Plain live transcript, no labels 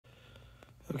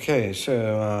Okay,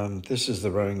 so this is the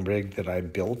rowing rig that I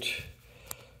built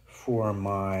for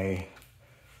my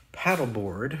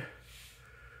paddleboard,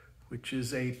 which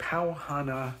is a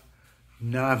Hana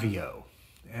Navio.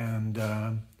 And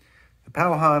the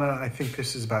Hana, I think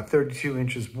this is about 32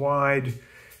 inches wide.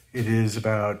 It is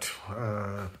about,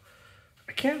 I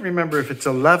can't remember if it's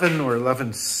 11 or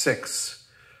 11.6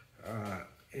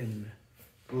 in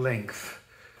length,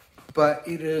 but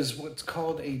it is what's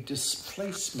called a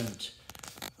displacement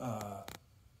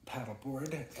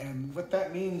paddleboard, and what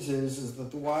that means is that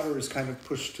the water is kind of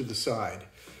pushed to the side.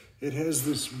 It has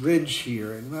this ridge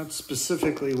here, and that's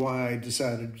specifically why I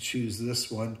decided to choose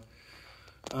this one,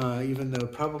 even though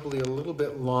probably a little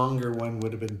bit longer one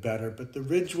would have been better, but the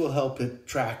ridge will help it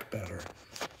track better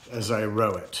as I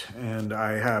row it. And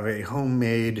I have a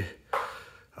homemade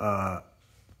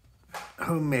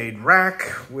rack,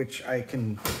 which I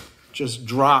can just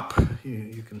drop.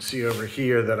 You can see over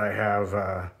here that I have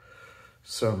I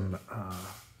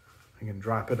can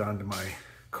drop it onto my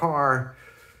car,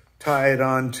 tie it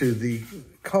onto the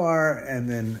car, and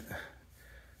then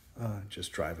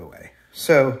just drive away.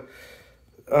 So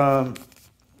the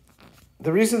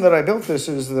reason that I built this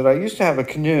is that I used to have a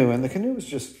canoe, and the canoe was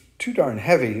just too darn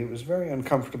heavy. It was very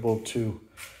uncomfortable to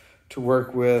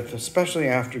work with, especially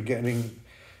after getting,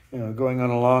 going on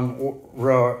a long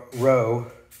row.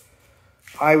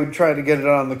 I would try to get it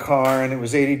on the car, and it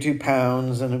was 82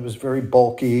 pounds, and it was very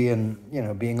bulky, and,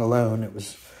 being alone, it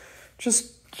was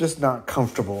just not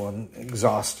comfortable and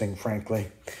exhausting,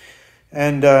 frankly.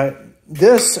 And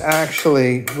this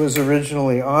actually was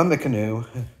originally on the canoe,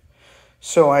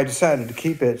 so I decided to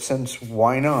keep it since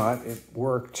why not? It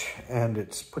worked, and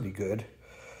it's pretty good.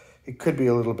 It could be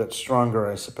a little bit stronger,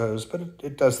 I suppose, but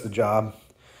it does the job.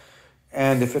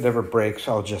 And if it ever breaks,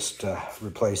 I'll just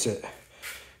replace it.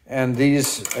 And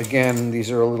these, again, these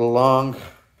are a little long.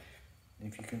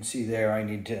 If you can see there, I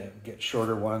need to get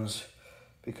shorter ones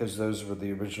because those were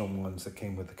the original ones that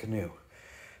came with the canoe.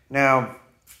 Now,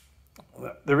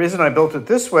 the reason I built it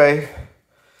this way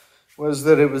was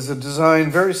that it was a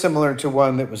design very similar to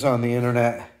one that was on the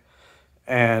internet.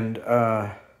 And,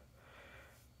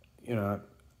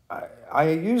 I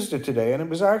used it today, and it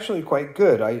was actually quite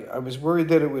good. I was worried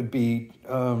that it would be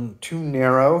too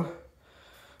narrow,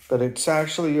 but it's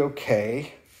actually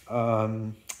okay.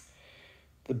 The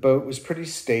boat was pretty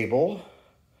stable.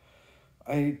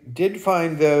 I did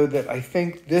find, though, that I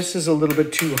think this is a little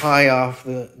bit too high off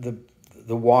the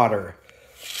water.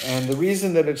 And the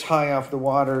reason that it's high off the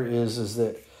water is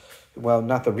that, well,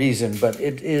 not the reason, but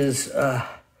it is, I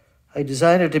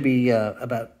designed it to be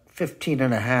about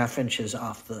 15.5 inches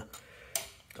off the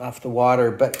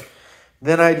water. But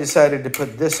then I decided to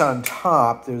put this on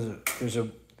top. There's a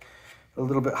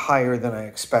little bit higher than I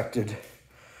expected.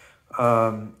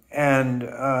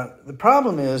 The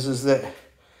problem is that,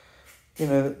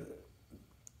 the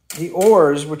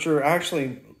oars, which are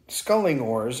actually sculling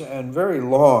oars and very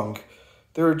long,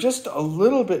 they're just a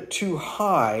little bit too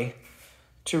high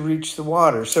to reach the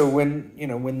water. So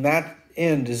when that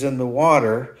end is in the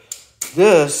water,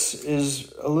 this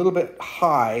is a little bit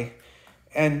high,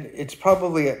 and it's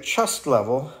probably at chest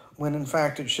level, when in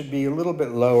fact it should be a little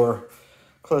bit lower,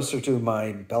 closer to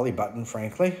my belly button,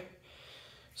 frankly.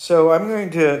 So I'm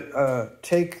going to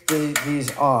take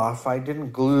these off. I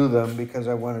didn't glue them because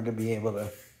I wanted to be able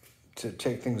to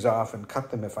take things off and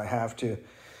cut them if I have to.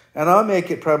 And I'll make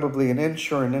it probably 1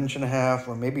 inch or 1.5 inches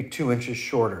or maybe 2 inches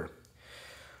shorter.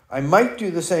 I might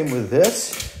do the same with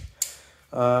this.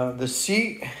 The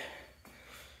seat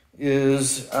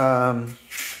is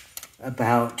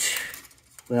about,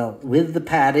 well, with the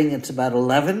padding, it's about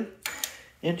 11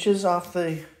 inches off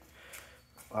the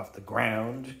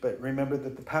ground, but remember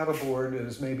that the paddleboard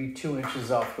is maybe 2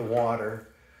 inches off the water,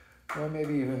 or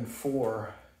maybe even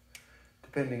 4,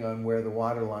 depending on where the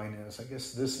water line is. I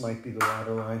guess this might be the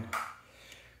water line.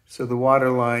 So the water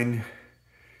line,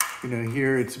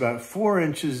 here it's about 4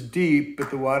 inches deep, but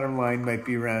the water line might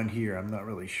be around here. I'm not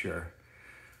really sure.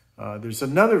 There's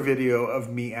another video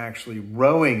of me actually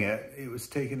rowing it. It was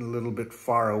taken a little bit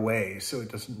far away, so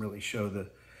it doesn't really show the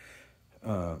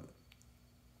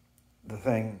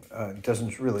thing. It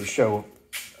doesn't really show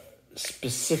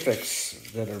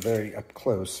specifics that are very up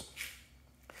close.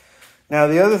 Now,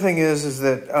 the other thing is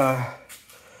that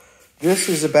this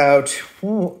is about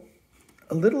a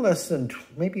little less than,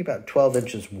 maybe about 12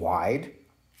 inches wide.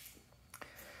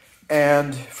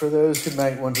 And for those who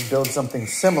might want to build something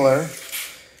similar,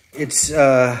 it's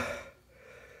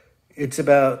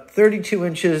about 32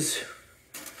 inches,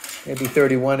 maybe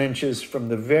 31 inches from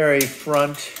the very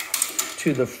front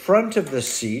to the front of the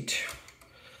seat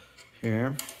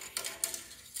here.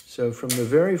 So from the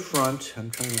very front,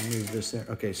 I'm trying to move this there.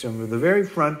 Okay, so from the very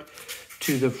front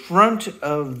to the front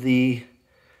of the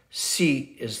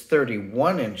seat is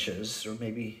 31 inches, or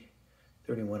maybe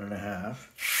 31 and a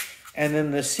half. And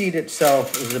then the seat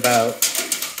itself is about,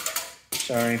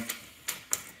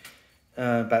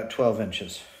 about 12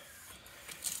 inches.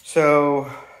 So,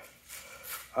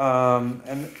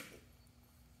 and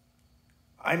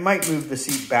I might move the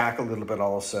seat back a little bit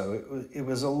also. It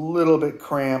was a little bit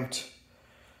cramped.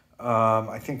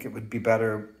 I think it would be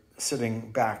better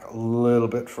sitting back a little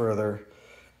bit further.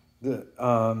 But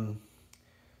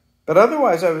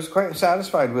otherwise, I was quite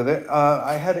satisfied with it.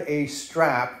 I had a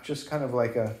strap, just kind of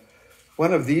like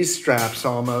one of these straps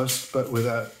almost, but with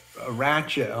a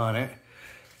ratchet on it,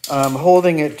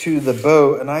 holding it to the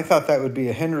boat. And I thought that would be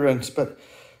a hindrance, but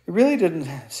it really didn't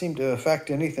seem to affect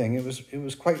anything. It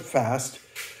was quite fast.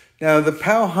 Now, the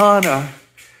Hana,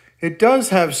 it does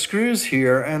have screws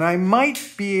here, and I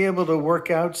might be able to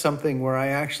work out something where I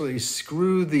actually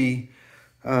screw the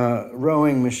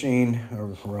rowing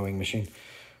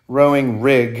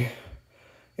rig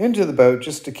into the boat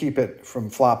just to keep it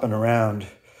from flopping around.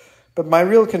 But my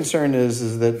real concern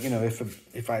is that, you know,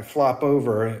 if I flop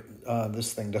over,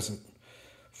 this thing doesn't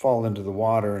fall into the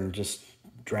water and just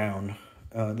drown.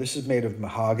 This is made of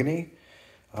mahogany.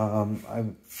 I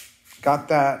got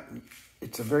that.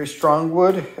 It's a very strong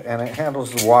wood, and it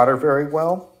handles the water very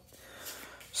well.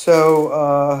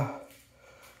 So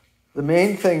the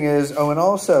main thing is, oh, and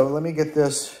also, let me get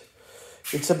this.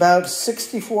 It's about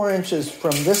 64 inches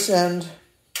from this end.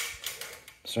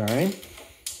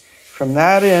 From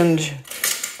that end.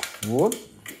 Whoop.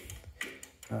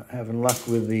 Not having luck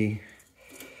with the...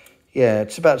 Yeah,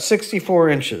 it's about 64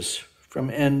 inches from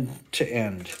end to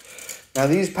end. Now,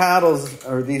 these paddles,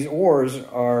 or these oars,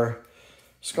 are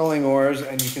sculling oars,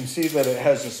 and you can see that it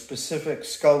has a specific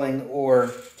sculling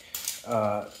oar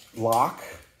lock.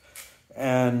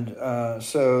 And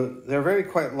so they're very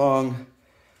quite long,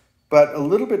 but a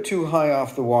little bit too high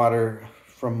off the water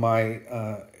from my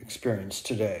experience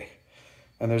today.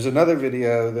 And there's another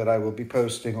video that I will be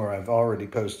posting, or I've already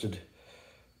posted,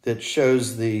 that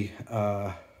shows the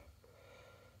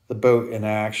boat in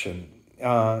action.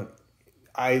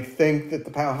 I think that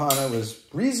the Hana was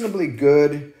reasonably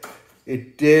good.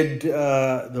 It did,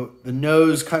 the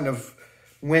nose kind of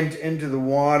went into the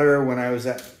water when I was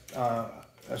at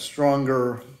a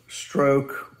stronger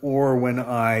stroke, or when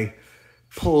I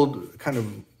pulled, kind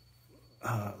of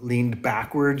leaned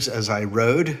backwards as I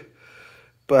rode.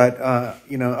 But,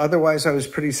 you know, otherwise I was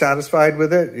pretty satisfied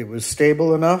with it. It was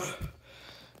stable enough.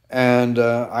 And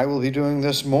I will be doing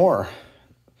this more,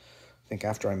 I think,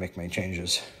 after I make my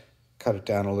changes. Cut it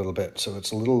down a little bit so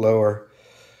it's a little lower.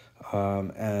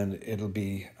 And it'll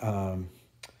be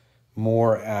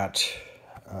more at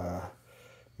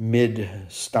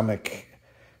mid-stomach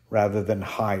rather than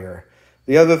higher.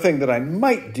 The other thing that I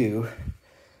might do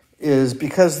is,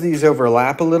 because these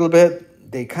overlap a little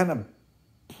bit, they kind of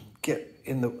get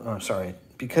in the,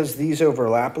 because these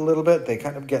overlap a little bit, they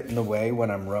kind of get in the way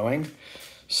when I'm rowing.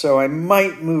 So I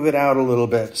might move it out a little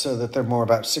bit so that they're more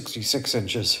about 66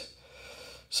 inches,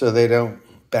 so they don't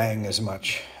bang as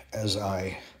much as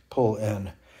I pull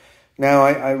in. Now,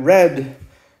 I read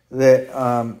that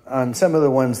on some of the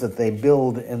ones that they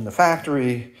build in the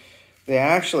factory, they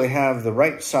actually have the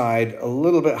right side a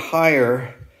little bit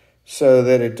higher so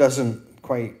that it doesn't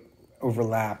quite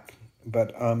overlap.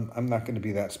 But I'm not going to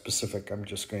be that specific. I'm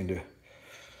just going to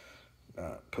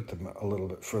put them a little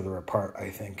bit further apart,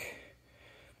 I think.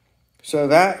 So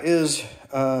that is,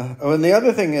 oh, and the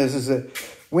other thing is that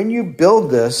when you build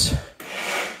this,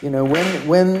 you know,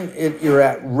 when you're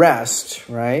at rest,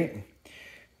 right?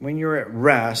 When you're at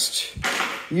rest,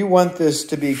 you want this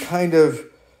to be kind of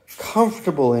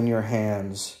comfortable in your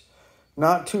hands.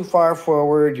 Not too far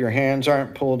forward, your hands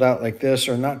aren't pulled out like this,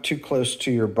 or not too close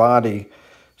to your body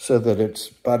so that it's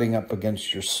butting up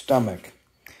against your stomach.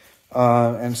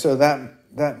 And so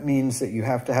that means that you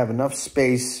have to have enough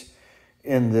space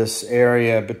in this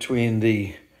area between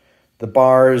the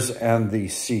bars and the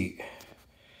seat.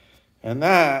 And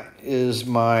that is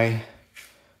my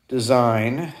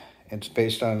design. It's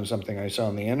based on something I saw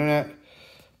on the internet,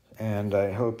 and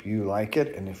I hope you like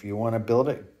it. And if you want to build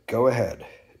it, go ahead.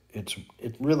 It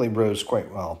really rows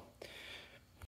quite well.